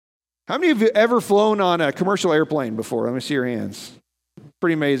How many of you ever flown on a commercial airplane before? Let me see your hands.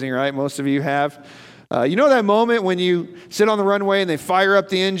 Pretty amazing, right? Most of you have. You know that moment when you sit on the runway and they fire up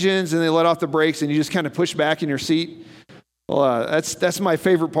the engines and they let off the brakes and you just kind of push back in your seat? Well, that's my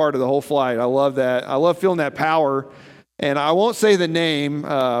favorite part of the whole flight. I love that. I love feeling that power. And I won't say the name,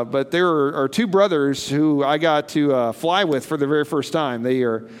 but there are two brothers who I got to fly with for the very first time. They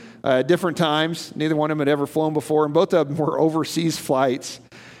are at different times. Neither one of them had ever flown before, and both of them were overseas flights.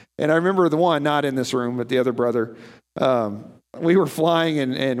 And I remember the one, not in this room, but the other brother. We were flying,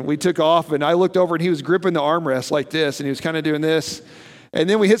 and we took off, and I looked over, and he was gripping the armrest like this, and he was kind of doing this. And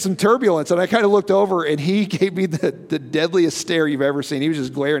then we hit some turbulence, and I kind of looked over, and he gave me the deadliest stare you've ever seen. He was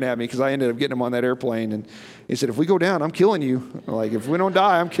just glaring at me because I ended up getting him on that airplane. And he said, if we go down, I'm killing you. Like, if we don't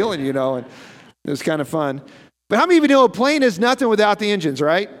die, I'm killing you, you know. And it was kind of fun. But how many of you know a plane is nothing without the engines,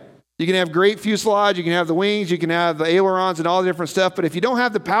 right? You can have great fuselage, you can have the wings, you can have the ailerons and all the different stuff. But if you don't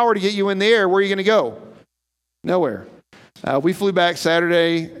have the power to get you in the air, where are you going to go? Nowhere. We flew back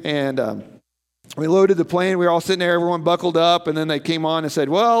Saturday, and we loaded the plane. We were all sitting there, everyone buckled up, and then they came on and said,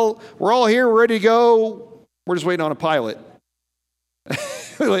 well, we're all here, we're ready to go. We're just waiting on a pilot.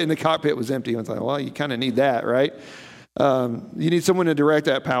 And the cockpit was empty. I was like, well, you kind of need that, right? You need someone to direct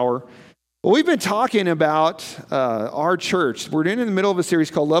that power. Well, we've been talking about our church. We're in the middle of a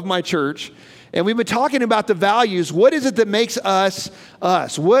series called Love My Church, and we've been talking about the values. What is it that makes us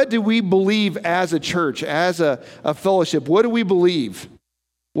us? What do we believe as a church, as a fellowship? What do we believe?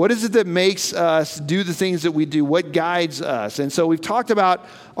 What is it that makes us do the things that we do? What guides us? And so we've talked about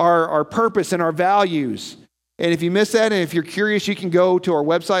our purpose and our values. And if you missed that, and if you're curious, you can go to our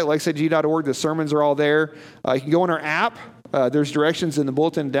website, lakesideG.org. The sermons are all there. You can go on our app. There's directions in the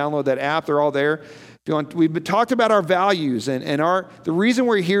bulletin. Download that app. They're all there. If you want, we've talked about our values. And the reason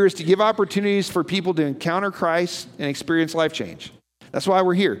we're here is to give opportunities for people to encounter Christ and experience life change. That's why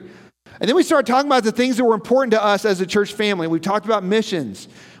we're here. And then we started talking about the things that were important to us as a church family. We talked about missions.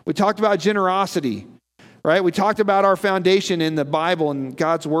 We talked about generosity, right? We talked about our foundation in the Bible and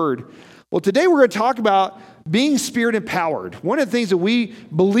God's Word. Well, today we're going to talk about being Spirit empowered. One of the things that we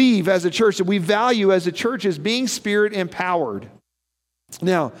believe as a church, that we value as a church, is being Spirit empowered.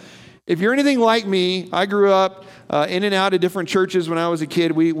 Now, if you're anything like me, I grew up in and out of different churches when I was a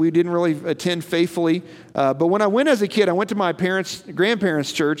kid. We didn't really attend faithfully. But when I went as a kid, I went to my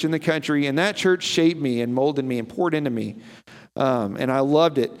grandparents' church in the country, and that church shaped me and molded me and poured into me. And I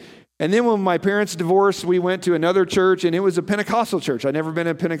loved it. And then when my parents divorced, we went to another church, and it was a Pentecostal church. I'd never been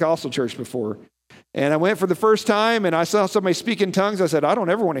in a Pentecostal church before. And I went for the first time, and I saw somebody speak in tongues. I said, I don't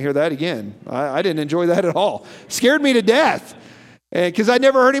ever want to hear that again. I didn't enjoy that at all. Scared me to death. Because I'd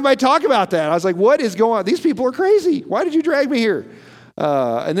never heard anybody talk about that. I was like, what is going on? These people are crazy. Why did you drag me here?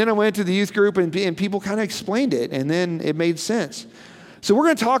 And then I went to the youth group, and people kind of explained it, and then it made sense. So we're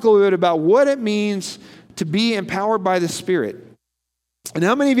going to talk a little bit about what it means to be empowered by the Spirit. And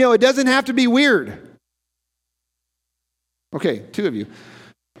how many of you know it doesn't have to be weird? Okay, 2 of you.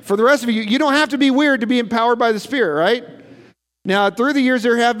 For the rest of you, you don't have to be weird to be empowered by the Spirit, right? Now, through the years,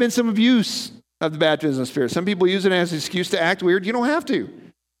 there have been some abuse of the baptism of the Spirit. Some people use it as an excuse to act weird. You don't have to.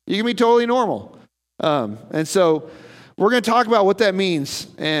 You can be totally normal. And so we're going to talk about what that means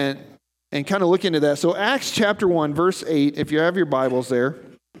and kind of look into that. So Acts chapter 1, verse 8, if you have your Bibles there.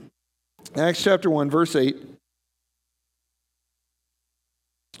 Acts chapter 1, verse 8.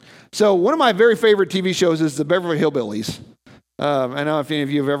 So one of my very favorite TV shows is the Beverly Hillbillies. I don't know if any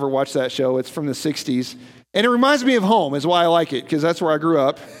of you have ever watched that show. It's from the 60s. And it reminds me of home is why I like it, because that's where I grew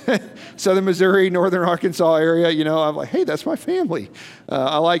up. Southern Missouri, northern Arkansas area, you know. I'm like, hey, that's my family.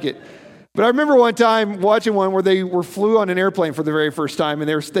 I like it. But I remember one time watching one where they flew on an airplane for the very first time, and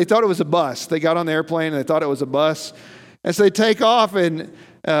they thought it was a bus. They got on the airplane, and they thought it was a bus. And so they take off, and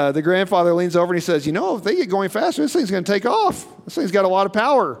the grandfather leans over, and he says, you know, if they get going faster, this thing's going to take off. This thing's got a lot of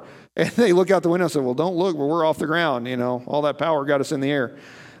power. And they look out the window and say, well, don't look, we're off the ground. You know, all that power got us in the air.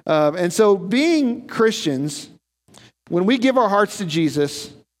 And so being Christians, when we give our hearts to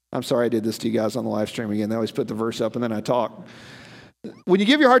Jesus, I'm sorry I did this to you guys on the live stream again. They always put the verse up and then I talk. When you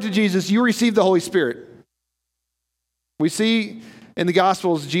give your heart to Jesus, you receive the Holy Spirit. We see in the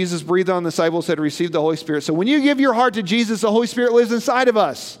Gospels, Jesus breathed on the disciples, said, receive the Holy Spirit. So when you give your heart to Jesus, the Holy Spirit lives inside of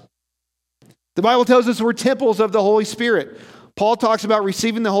us. The Bible tells us we're temples of the Holy Spirit. Paul talks about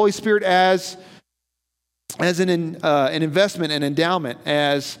receiving the Holy Spirit as an investment, an endowment,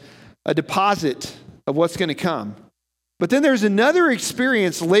 as a deposit of what's going to come. But then there's another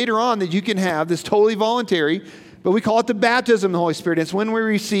experience later on that you can have that's totally voluntary, but we call it the baptism of the Holy Spirit. It's when we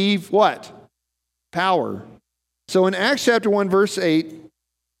receive what? Power. So in Acts chapter 1, verse 8,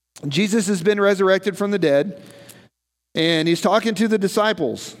 Jesus has been resurrected from the dead, and he's talking to the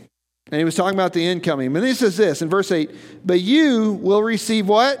disciples. And he was talking about the end coming. But then he says this in verse 8, but you will receive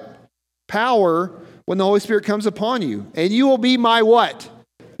what? Power when the Holy Spirit comes upon you. And you will be my what?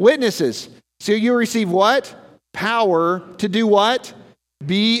 Witnesses. So you'll receive what? Power to do what?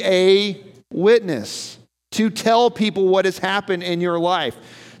 Be a witness. To tell people what has happened in your life.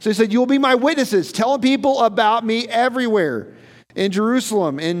 So he said, you'll be my witnesses, telling people about me everywhere. In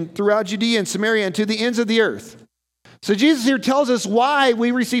Jerusalem and throughout Judea and Samaria and to the ends of the earth. So Jesus here tells us why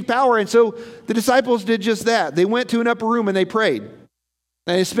we receive power. And so the disciples did just that. They went to an upper room and they prayed. And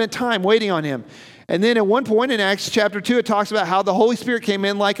they spent time waiting on him. And then at one point in Acts chapter 2, it talks about how the Holy Spirit came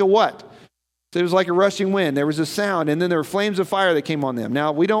in like a what? So it was like a rushing wind. There was a sound, and then there were flames of fire that came on them.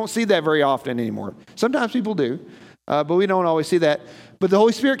 Now, we don't see that very often anymore. Sometimes people do, but we don't always see that. But the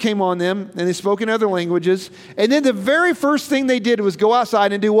Holy Spirit came on them, and they spoke in other languages. And then the very first thing they did was go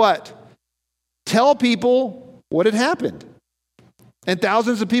outside and do what? Tell people what had happened. And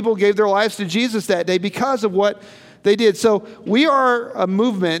thousands of people gave their lives to Jesus that day because of what they did. So we are a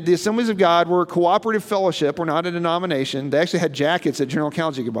movement, the Assemblies of God. We're a cooperative fellowship. We're not a denomination. They actually had jackets at General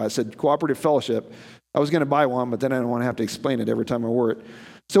Council you could buy. It said cooperative fellowship. I was going to buy one, but then I didn't want to have to explain it every time I wore it.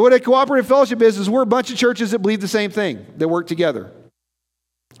 So what a cooperative fellowship is we're a bunch of churches that believe the same thing, that work together.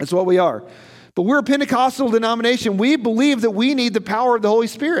 That's what we are. But we're a Pentecostal denomination. We believe that we need the power of the Holy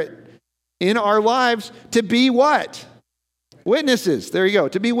Spirit in our lives to be what? Witnesses. There you go,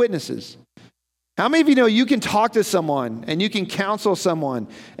 to be witnesses. How many of you know you can talk to someone and you can counsel someone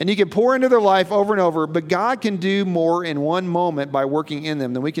and you can pour into their life over and over, but God can do more in one moment by working in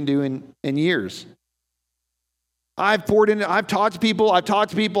them than we can do in years? I've talked to people, I've tried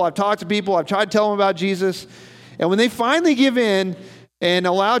to tell them about Jesus. And when they finally give in and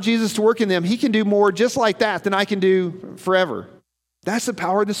allow Jesus to work in them, he can do more just like that than I can do forever. That's the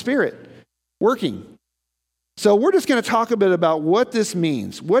power of the Spirit working. So we're just going to talk a bit about what this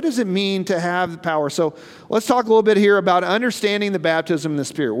means. What does it mean to have the power? So let's talk a little bit here about understanding the baptism in the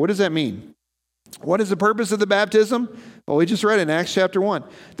Spirit. What does that mean? What is the purpose of the baptism? Well, we just read it in Acts chapter 1.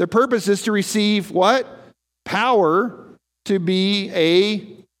 The purpose is to receive what? Power to be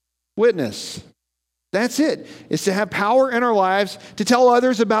a witness. That's it. It's to have power in our lives to tell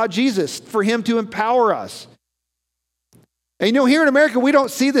others about Jesus, for him to empower us. And you know, here in America, we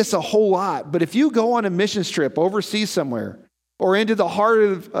don't see this a whole lot, but if you go on a missions trip overseas somewhere or into the heart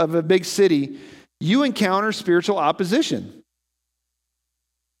of a big city, you encounter spiritual opposition.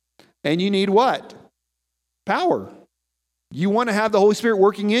 And you need what? Power. You want to have the Holy Spirit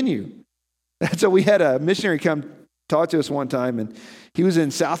working in you. So we had a missionary come talk to us one time, and he was in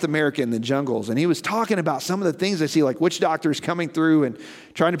South America in the jungles, and he was talking about some of the things I see, like witch doctors coming through and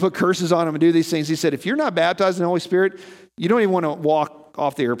trying to put curses on them and do these things. He said, if you're not baptized in the Holy Spirit, you don't even want to walk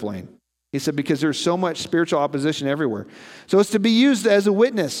off the airplane. He said, because there's so much spiritual opposition everywhere. So it's to be used as a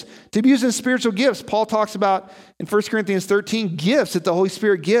witness, to be used in spiritual gifts. Paul talks about in 1 Corinthians 13, gifts that the Holy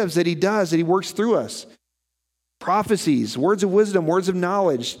Spirit gives, that he does, that he works through us. Prophecies, words of wisdom, words of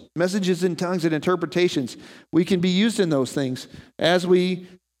knowledge, messages in tongues and interpretations. We can be used in those things as we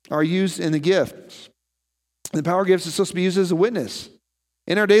are used in the gifts. The power gifts is supposed to be used as a witness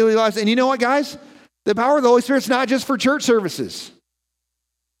in our daily lives. And you know what, guys? The power of the Holy Spirit is not just for church services.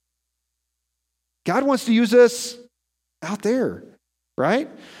 God wants to use us out there, right?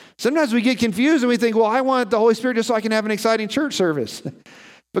 Sometimes we get confused and we think, well, I want the Holy Spirit just so I can have an exciting church service.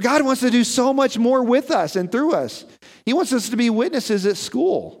 But God wants to do so much more with us and through us. He wants us to be witnesses at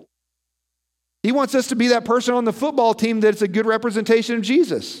school. He wants us to be that person on the football team that's a good representation of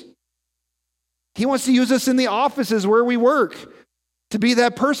Jesus. He wants to use us in the offices where we work to be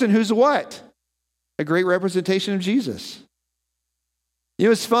that person who's what? A great representation of Jesus. You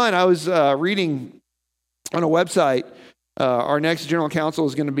know, it's fun. I was reading on a website, our next general council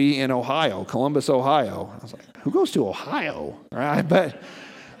is going to be in Ohio, Columbus, Ohio. I was like, who goes to Ohio? Right?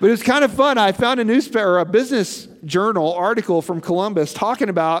 But it's kind of fun. I found a newspaper, a business journal article from Columbus talking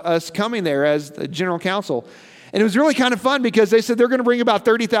about us coming there as the general council. And it was really kind of fun because they said they're going to bring about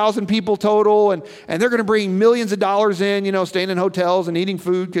 30,000 people total, and they're going to bring millions of dollars in, you know, staying in hotels and eating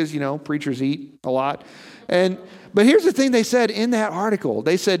food because, you know, preachers eat a lot. But here's the thing they said in that article.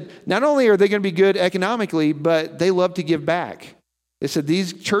 They said not only are they going to be good economically, but they love to give back. They said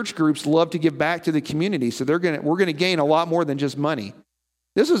these church groups love to give back to the community, so we're going to gain a lot more than just money.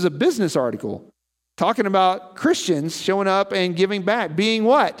 This was a business article talking about Christians showing up and giving back, being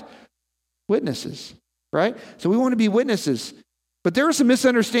what? Witnesses, right? So we want to be witnesses. But there are some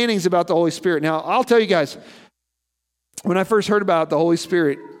misunderstandings about the Holy Spirit. Now, I'll tell you guys, when I first heard about the Holy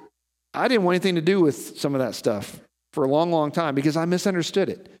Spirit, I didn't want anything to do with some of that stuff for a long, long time because I misunderstood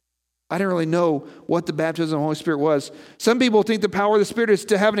it. I didn't really know what the baptism of the Holy Spirit was. Some people think the power of the Spirit is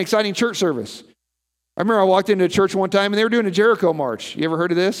to have an exciting church service. I remember I walked into a church one time and they were doing a Jericho march. You ever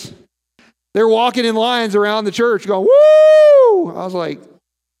heard of this? They were walking in lines around the church going, woo! I was like,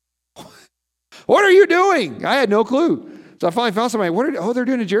 what are you doing? I had no clue. So I finally found somebody, they're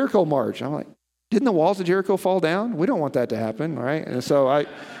doing a Jericho march. I'm like, didn't the walls of Jericho fall down? We don't want that to happen, right? And so I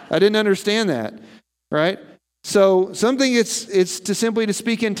didn't understand that, right? So something it's to simply to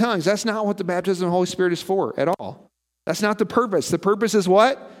speak in tongues. That's not what the baptism of the Holy Spirit is for at all. That's not the purpose. The purpose is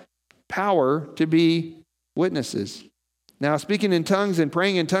what? Power to be witnesses. Now, speaking in tongues and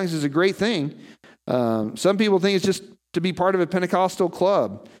praying in tongues is a great thing. Some people think it's just to be part of a Pentecostal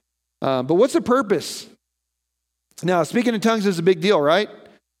club. But what's the purpose? Now, speaking in tongues is a big deal, right?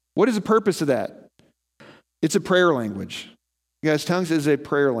 What is the purpose of that? It's a prayer language. You guys, tongues is a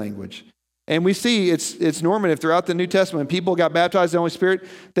prayer language. And we see it's normative throughout the New Testament. People got baptized in the Holy Spirit.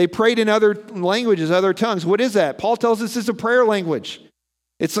 They prayed in other languages, other tongues. What is that? Paul tells us it's a prayer language.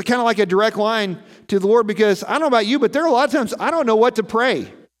 It's kind of like a direct line to the Lord, because I don't know about you, but there are a lot of times I don't know what to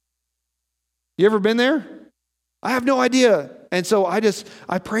pray. You ever been there? I have no idea. And so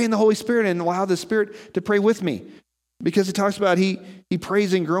I pray in the Holy Spirit and allow the Spirit to pray with me, because it talks about he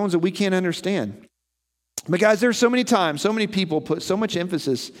prays and groans that we can't understand. But guys, there's so many times, so many people put so much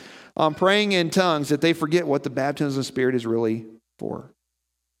emphasis on praying in tongues that they forget what the baptism of the Spirit is really for.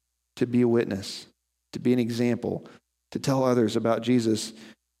 To be a witness, to be an example, to tell others about Jesus.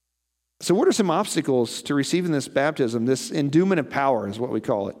 So what are some obstacles to receiving this baptism? This endowment of power is what we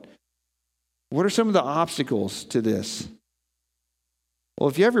call it. What are some of the obstacles to this? Well,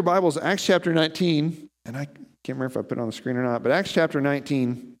 if you have your Bibles, Acts chapter 19, and I can't remember if I put it on the screen or not, but Acts chapter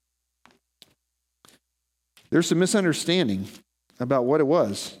 19, there's some misunderstanding about what it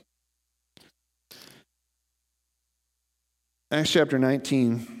was. Acts chapter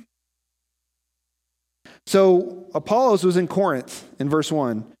 19. So Apollos was in Corinth in verse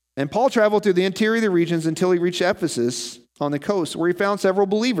 1, and Paul traveled through the interior of the regions until he reached Ephesus on the coast, where he found several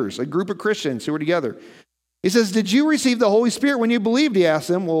believers, a group of Christians who were together. He says, did you receive the Holy Spirit when you believed? He asked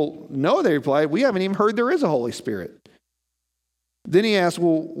them. Well, no, they replied. We haven't even heard there is a Holy Spirit. Then he asked,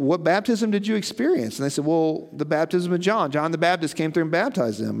 well, what baptism did you experience? And they said, well, the baptism of John. John the Baptist came through and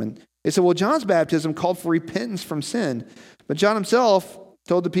baptized them. And they said, well, John's baptism called for repentance from sin. But John himself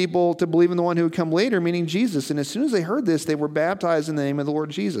told the people to believe in the one who would come later, meaning Jesus. And as soon as they heard this, they were baptized in the name of the Lord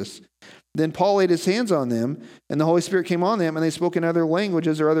Jesus. Then Paul laid his hands on them, and the Holy Spirit came on them, and they spoke in other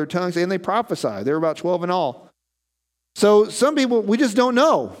languages or other tongues, and they prophesied. There were about 12 in all. So some people, we just don't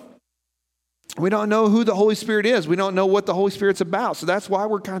know. We don't know who the Holy Spirit is. We don't know what the Holy Spirit's about. So that's why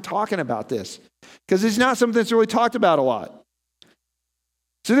we're kind of talking about this, because it's not something that's really talked about a lot.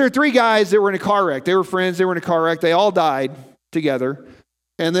 So there are three guys that were in a car wreck. They were friends. They were in a car wreck. They all died together,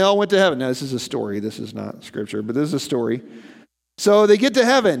 and they all went to heaven. Now, this is a story. This is not scripture, but this is a story. So they get to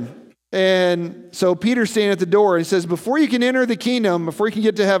heaven, and so Peter's standing at the door, and he says, before you can enter the kingdom, before you can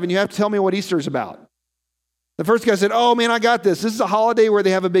get to heaven, you have to tell me what Easter is about. The first guy said, oh, man, I got this. This is a holiday where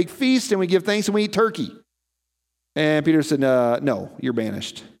they have a big feast, and we give thanks, and we eat turkey. And Peter said, no, you're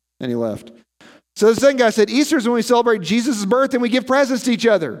banished. And he left. So the second guy said, Easter is when we celebrate Jesus' birth, and we give presents to each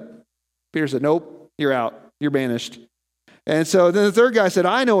other. Peter said, nope, you're out. You're banished. And so then the third guy said,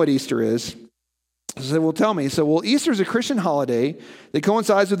 I know what Easter is. I said, well, tell me. So, well, Easter is a Christian holiday that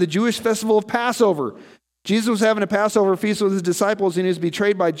coincides with the Jewish festival of Passover. Jesus was having a Passover feast with his disciples, and he was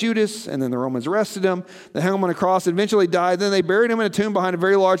betrayed by Judas, and then the Romans arrested him. They hung him on a cross, and eventually died. Then they buried him in a tomb behind a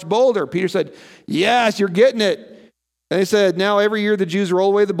very large boulder. Peter said, yes, you're getting it. And they said, now every year the Jews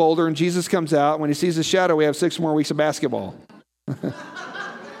roll away the boulder, and Jesus comes out. When he sees the shadow, we have 6 more weeks of basketball.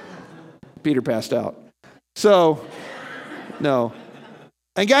 Peter passed out. So, no.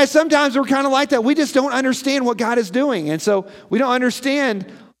 And guys, sometimes we're kind of like that. We just don't understand what God is doing. And so we don't understand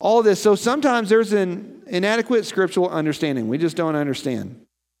all this. So sometimes there's an inadequate scriptural understanding. We just don't understand.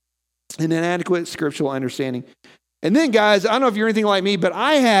 An inadequate scriptural understanding. And then, guys, I don't know if you're anything like me, but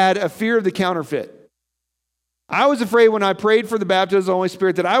I had a fear of the counterfeit. I was afraid when I prayed for the baptism of the Holy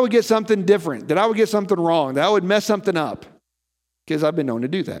Spirit that I would get something different, that I would get something wrong, that I would mess something up. Because I've been known to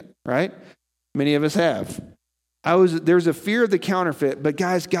do that, right? Many of us have. There's a fear of the counterfeit, but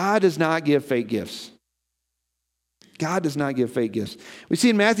guys, God does not give fake gifts. God does not give fake gifts. We see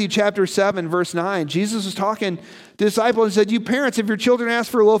in Matthew chapter 7, verse 9, Jesus was talking to the disciples and said, you parents, if your children ask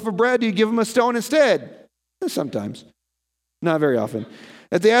for a loaf of bread, do you give them a stone instead? Sometimes. Not very often.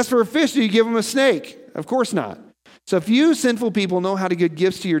 If they ask for a fish, do you give them a snake? Of course not. So if you sinful people know how to give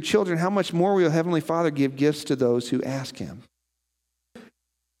gifts to your children, how much more will your heavenly Father give gifts to those who ask him?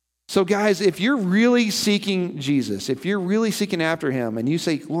 So guys, if you're really seeking Jesus, if you're really seeking after him and you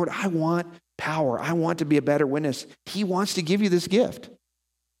say, Lord, I want power, I want to be a better witness, he wants to give you this gift.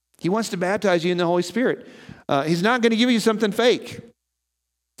 He wants to baptize you in the Holy Spirit. He's not going to give you something fake.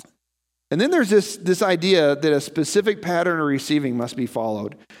 And then there's this idea that a specific pattern of receiving must be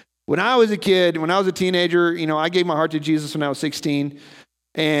followed. When I was a kid, when I was a teenager, I gave my heart to Jesus when I was 16.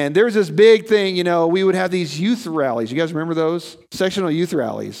 And there was this big thing, we would have these youth rallies. You guys remember those? Sectional youth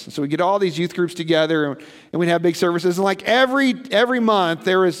rallies. So we get all these youth groups together and we'd have big services. And like every month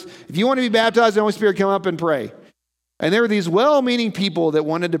there was, if you want to be baptized in the Holy Spirit, come up and pray. And there were these well-meaning people that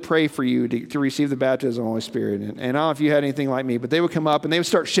wanted to pray for you to receive the baptism of the Holy Spirit. And I don't know if you had anything like me, but they would come up and they would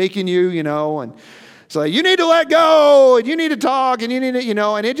start shaking you, and it's like, you need to let go and you need to talk and you need to,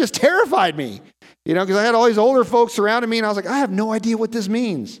 and it just terrified me. Because I had all these older folks surrounding me and I was like, I have no idea what this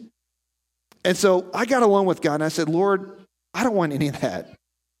means. And so I got alone with God and I said, Lord, I don't want any of that.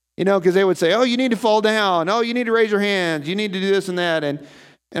 Because they would say, oh, you need to fall down. Oh, you need to raise your hands. You need to do this and that. And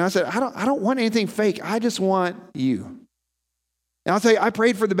I said, I don't want anything fake. I just want you. And I'll tell you, I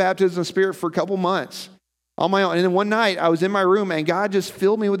prayed for the baptism of the Spirit for a couple months on my own. And then one night I was in my room and God just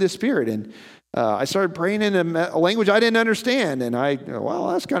filled me with his Spirit. And I started praying in a language I didn't understand. And well,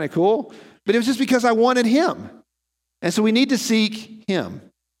 that's kind of cool. But it was just because I wanted him. And so we need to seek him,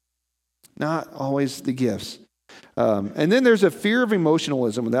 not always the gifts. And then there's a fear of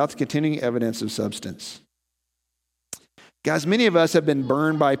emotionalism without the continuing evidence of substance. Guys, many of us have been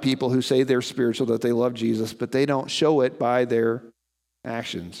burned by people who say they're spiritual, that they love Jesus, but they don't show it by their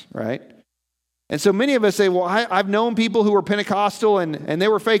actions, right? And so many of us say, well, I've known people who were Pentecostal and they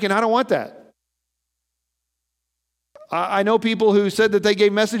were fake, and I don't want that. I know people who said that they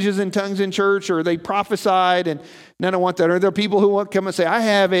gave messages in tongues in church or they prophesied, and I don't want that. Or there are people who come and say, I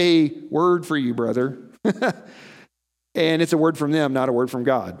have a word for you, brother. And it's a word from them, not a word from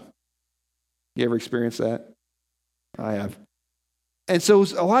God. You ever experienced that? I have. And so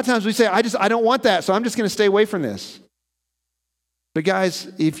a lot of times we say, I don't want that, so I'm just going to stay away from this. But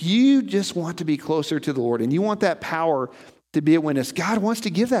guys, if you just want to be closer to the Lord and you want that power to be a witness, God wants to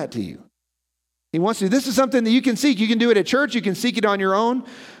give that to you. He wants to. This is something that you can seek. You can do it at church. You can seek it on your own.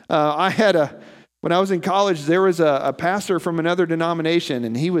 When I was in college, there was a pastor from another denomination,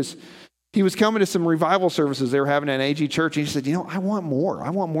 and he was coming to some revival services they were having at an AG church, and he said, I want more.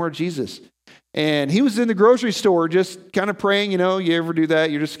 I want more of Jesus. And he was in the grocery store just kind of praying. You ever do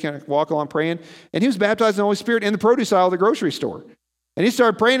that? You just kind of walk along praying. And he was baptized in the Holy Spirit in the produce aisle of the grocery store. And he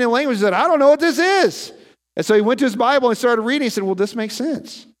started praying in language that I don't know what this is. And so he went to his Bible and started reading. He said, well, this makes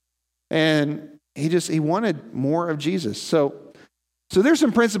sense. And he wanted more of Jesus. So there's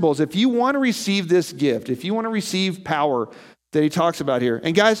some principles. If you want to receive this gift, if you want to receive power that he talks about here.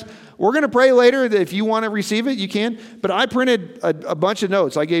 And guys, we're going to pray later that if you want to receive it, you can. But I printed a bunch of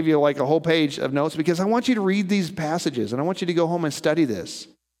notes. I gave you like a whole page of notes because I want you to read these passages and I want you to go home and study this.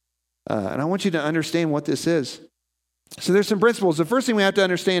 And I want you to understand what this is. So there's some principles. The first thing we have to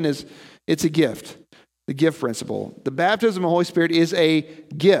understand is it's a gift. The gift principle. The baptism of the Holy Spirit is a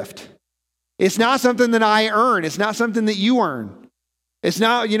gift. It's not something that I earn. It's not something that you earn. It's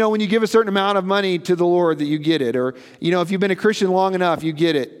not, when you give a certain amount of money to the Lord that you get it. Or, if you've been a Christian long enough, you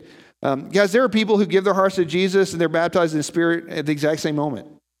get it. Guys, there are people who give their hearts to Jesus and they're baptized in the Spirit at the exact same moment.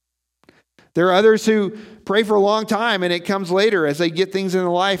 There are others who pray for a long time and it comes later as they get things in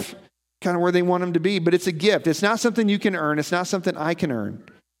their life kind of where they want them to be. But it's a gift. It's not something you can earn. It's not something I can earn.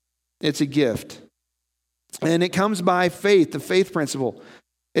 It's a gift. And it comes by faith, the faith principle.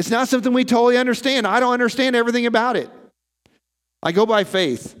 It's not something we totally understand. I don't understand everything about it. I go by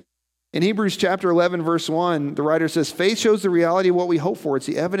faith. In Hebrews chapter 11, verse 1, the writer says, faith shows the reality of what we hope for. It's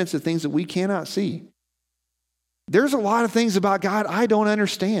the evidence of things that we cannot see. There's a lot of things about God I don't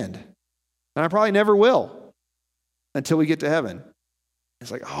understand. And I probably never will until we get to heaven.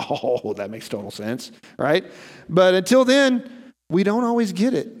 It's like, oh, that makes total sense, right? But until then, we don't always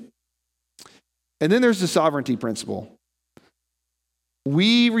get it. And then there's the sovereignty principle.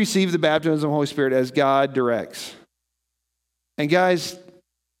 We receive the baptism of the Holy Spirit as God directs. And guys,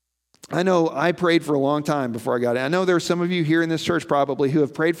 I know I prayed for a long time before I got it. I know there are some of you here in this church probably who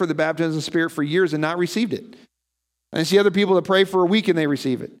have prayed for the baptism of the Spirit for years and not received it. And I see other people that pray for a week and they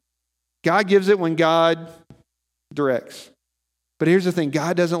receive it. God gives it when God directs. But here's the thing,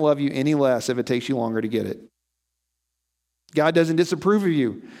 God doesn't love you any less if it takes you longer to get it. God doesn't disapprove of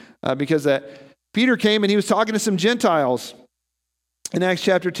you because Peter came and he was talking to some Gentiles in Acts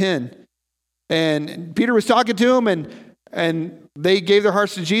chapter 10. And Peter was talking to them and they gave their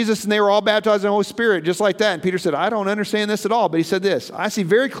hearts to Jesus and they were all baptized in the Holy Spirit just like that. And Peter said, I don't understand this at all. But he said this, I see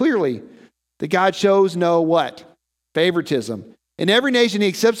very clearly that God shows no what? Favoritism. In every nation, he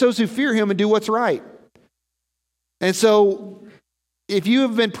accepts those who fear him and do what's right. And so, if you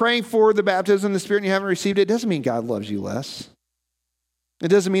have been praying for the baptism of the Spirit and you haven't received it, it doesn't mean God loves you less. It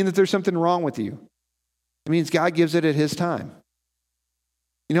doesn't mean that there's something wrong with you. It means God gives it at his time.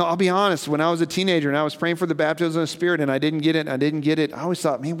 You know, I'll be honest, when I was a teenager and I was praying for the baptism of the Spirit and I didn't get it, I always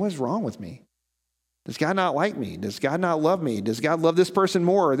thought, man, what's wrong with me? Does God not like me? Does God not love me? Does God love this person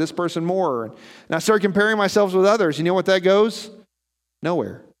more or this person more? And I started comparing myself with others. You know what that goes?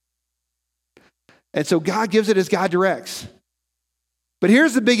 Nowhere. And so God gives it as God directs. But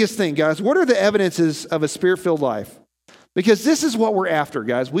here's the biggest thing, guys. What are the evidences of a Spirit-filled life? Because this is what we're after,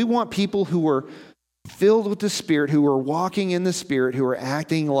 guys. We want people who are filled with the Spirit, who are walking in the Spirit, who are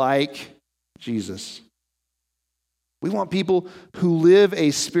acting like Jesus. We want people who live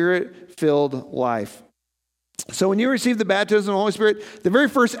a Spirit-filled life. So when you receive the baptism of the Holy Spirit, the very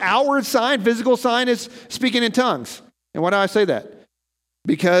first outward sign, physical sign, is speaking in tongues. And why do I say that?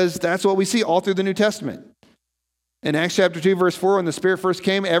 Because that's what we see all through the New Testament. In Acts chapter 2, verse 4, when the Spirit first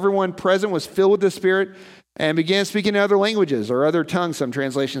came, everyone present was filled with the Spirit and began speaking in other languages, or other tongues, some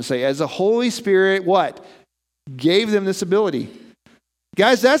translations say, as the Holy Spirit, what? Gave them this ability.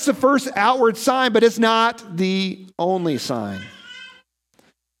 Guys, that's the first outward sign, but it's not the only sign.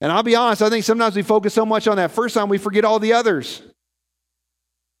 And I'll be honest, I think sometimes we focus so much on that first sign, we forget all the others.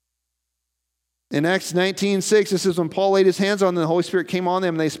 In Acts 19:6, this is when Paul laid his hands on them, the Holy Spirit came on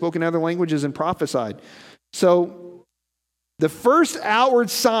them, and they spoke in other languages and prophesied. So the first outward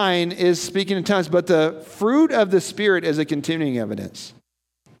sign is speaking in tongues, but the fruit of the Spirit is a continuing evidence.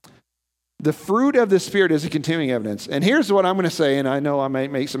 The fruit of the Spirit is a continuing evidence. And here's what I'm going to say, and I know I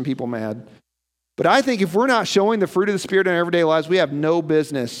might make some people mad, but I think if we're not showing the fruit of the Spirit in our everyday lives, we have no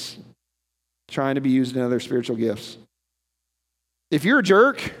business trying to be used in other spiritual gifts. If you're a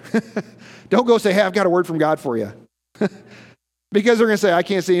jerk, don't go say, hey, I've got a word from God for you. Because they're going to say, I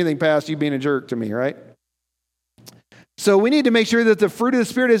can't see anything past you being a jerk to me, right? So we need to make sure that the fruit of the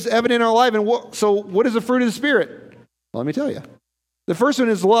Spirit is evident in our life. And what is the fruit of the Spirit? Well, let me tell you. The first one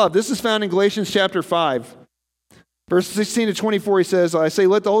is love. This is found in Galatians chapter 5. Verse 16 to 24, he says, I say,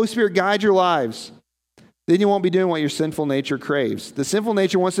 let the Holy Spirit guide your lives. Then you won't be doing what your sinful nature craves. The sinful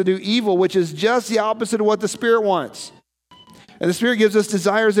nature wants to do evil, which is just the opposite of what the Spirit wants. And the Spirit gives us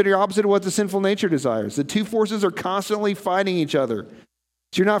desires that are opposite of what the sinful nature desires. The two forces are constantly fighting each other.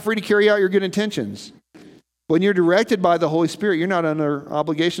 So you're not free to carry out your good intentions. When you're directed by the Holy Spirit, you're not under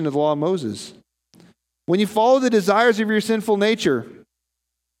obligation to the law of Moses. When you follow the desires of your sinful nature,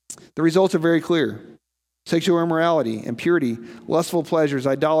 the results are very clear. Sexual immorality, impurity, lustful pleasures,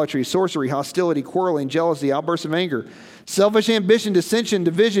 idolatry, sorcery, hostility, quarreling, jealousy, outbursts of anger, selfish ambition, dissension,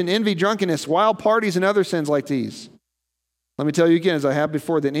 division, envy, drunkenness, wild parties, and other sins like these. Let me tell you again, as I have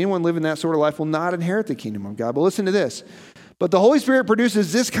before, that anyone living that sort of life will not inherit the kingdom of God. But listen to this. But the Holy Spirit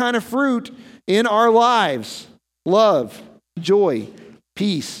produces this kind of fruit in our lives: love, joy,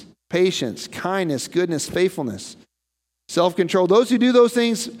 peace, patience, kindness, goodness, faithfulness, self-control. Those who do those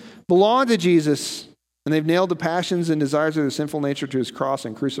things belong to Jesus, and they've nailed the passions and desires of their sinful nature to his cross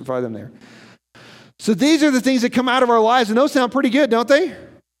and crucified them there. So these are the things that come out of our lives, and those sound pretty good, don't they?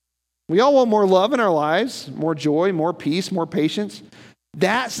 We all want more love in our lives, more joy, more peace, more patience.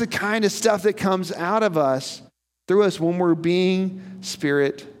 That's the kind of stuff that comes out of us, through us, when we're being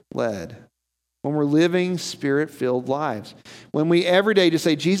Spirit-led, when we're living Spirit-filled lives. When we every day just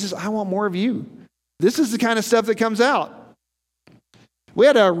say, Jesus, I want more of you. This is the kind of stuff that comes out. We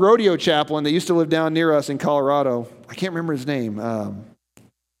had a rodeo chaplain that used to live down near us in Colorado. I can't remember his name.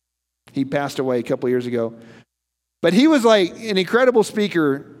 He passed away a couple years ago. But he was like an incredible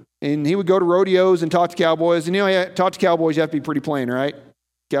speaker, and he would go to rodeos and talk to cowboys. And you know, talk to cowboys, you have to be pretty plain, right?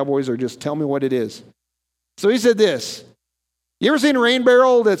 Cowboys are just, tell me what it is. So he said this: you ever seen a rain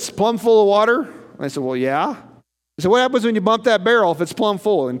barrel that's plumb full of water? And I said, well, yeah. He said, what happens when you bump that barrel if it's plumb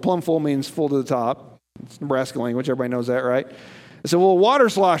full? And plumb full means full to the top. It's Nebraska language. Everybody knows that, right? I said, well, water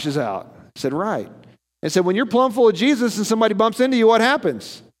sloshes out. I said, right. I said, when you're plumb full of Jesus and somebody bumps into you, what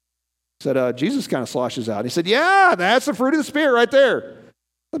happens? I said, Jesus kind of sloshes out. He said, yeah, that's the fruit of the Spirit right there.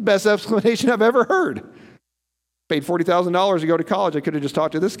 The best explanation I've ever heard. Paid $40,000 to go to college. I could have just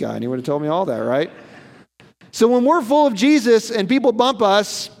talked to this guy and he would have told me all that, right? So when we're full of Jesus and people bump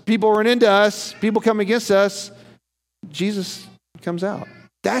us, people run into us, people come against us, Jesus comes out.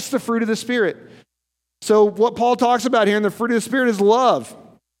 That's the fruit of the Spirit. So what Paul talks about here in the fruit of the Spirit is love.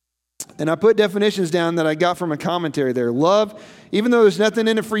 And I put definitions down that I got from a commentary there. Love, even though there's nothing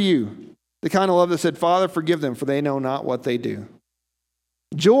in it for you. The kind of love that said, Father, forgive them, for they know not what they do.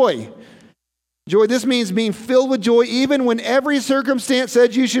 Joy. Joy, this means being filled with joy even when every circumstance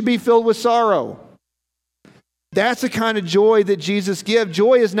said you should be filled with sorrow. That's the kind of joy that Jesus gives.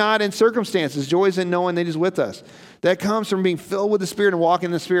 Joy is not in circumstances. Joy is in knowing that he's with us. That comes from being filled with the Spirit and walking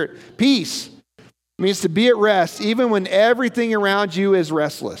in the Spirit. Peace means to be at rest even when everything around you is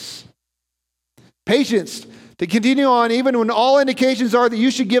restless. Patience, to continue on even when all indications are that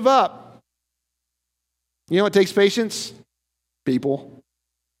you should give up. You know what takes patience? People.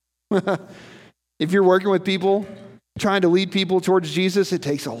 If you're working with people, trying to lead people towards Jesus, it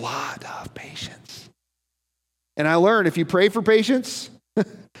takes a lot of patience. And I learned if you pray for patience,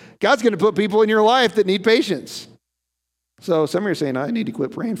 God's going to put people in your life that need patience. So some of you are saying, I need to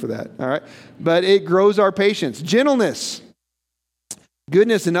quit praying for that. All right. But it grows our patience. Gentleness,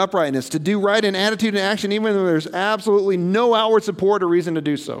 goodness, and uprightness, to do right in attitude and action, even though there's absolutely no outward support or reason to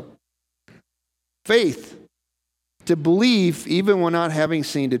do so. Faith, to believe even when not having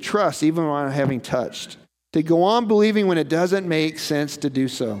seen, to trust even when not having touched, to go on believing when it doesn't make sense to do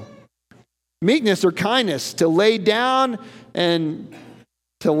so. Meekness or kindness, to lay down and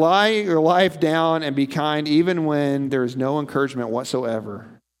to lie your life down and be kind even when there is no encouragement whatsoever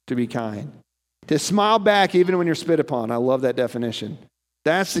to be kind. To smile back even when you're spit upon. I love that definition.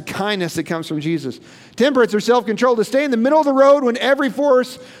 That's the kindness that comes from Jesus. Temperance or self-control, to stay in the middle of the road when every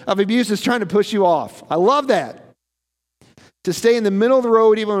force of abuse is trying to push you off. I love that. To stay in the middle of the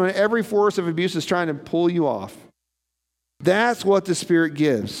road even when every force of abuse is trying to pull you off. That's what the Spirit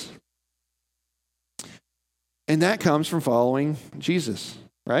gives. And that comes from following Jesus,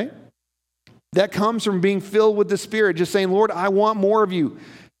 right? That comes from being filled with the Spirit, just saying, Lord, I want more of you.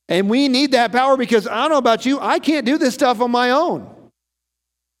 And we need that power because I don't know about you, I can't do this stuff on my own.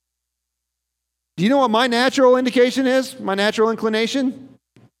 Do you know what my natural indication is? My natural inclination?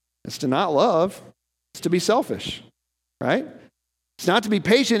 It's to not love. It's to be selfish, right? It's not to be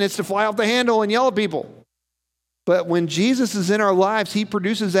patient. It's to fly off the handle and yell at people. But when Jesus is in our lives, he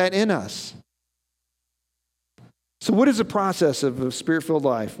produces that in us. So what is the process of a Spirit-filled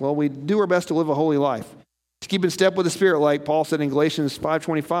life? Well, we do our best to live a holy life. To keep in step with the Spirit, like Paul said in Galatians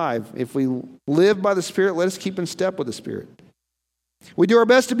 5:25. If we live by the Spirit, let us keep in step with the Spirit. We do our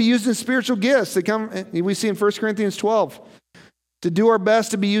best to be used in spiritual gifts that come, we see in 1 Corinthians 12. To do our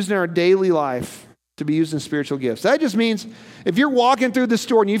best to be used in our daily life, to be used in spiritual gifts. That just means if you're walking through the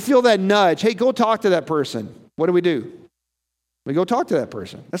store and you feel that nudge, hey, go talk to that person. What do? We go talk to that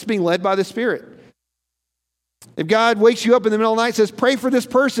person. That's being led by the Spirit. If God wakes you up in the middle of the night and says, pray for this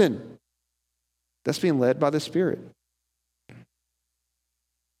person, that's being led by the Spirit.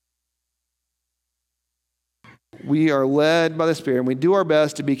 We are led by the Spirit, and we do our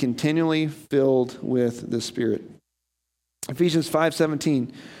best to be continually filled with the Spirit. Ephesians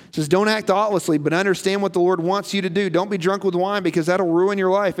 5:17 says, don't act thoughtlessly, but understand what the Lord wants you to do. Don't be drunk with wine because that'll ruin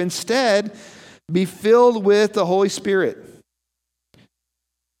your life. Instead, be filled with the Holy Spirit.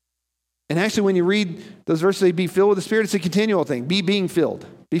 And actually, when you read those verses, they be filled with the Spirit, it's a continual thing. Be being filled.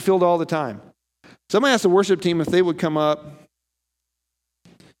 Be filled all the time. Somebody asked the worship team if they would come up.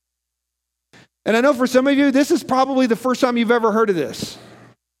 And I know for some of you, this is probably the first time you've ever heard of this.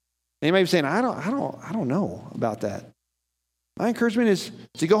 And you may be saying, I don't know about that. My encouragement is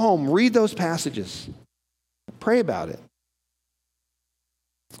to go home, read those passages, pray about it.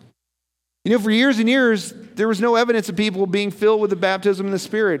 You know, for years and years, there was no evidence of people being filled with the baptism in the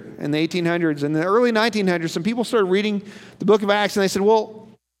Spirit in the 1800s. In the early 1900s, some people started reading the book of Acts and they said, well,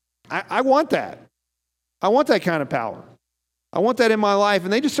 I want that. I want that kind of power. I want that in my life.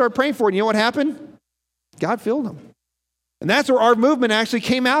 And they just started praying for it. And you know what happened? God filled them. And that's where our movement actually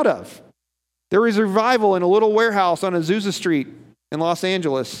came out of. There was a revival in a little warehouse on Azusa Street in Los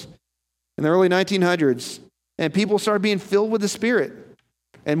Angeles in the early 1900s. And people started being filled with the Spirit.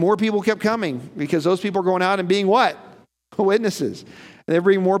 And more people kept coming because those people are going out and being what? Witnesses. And they're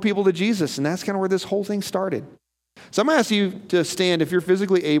bringing more people to Jesus. And that's kind of where this whole thing started. So I'm going to ask you to stand if you're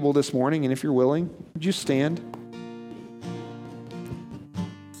physically able this morning, and if you're willing, would you stand?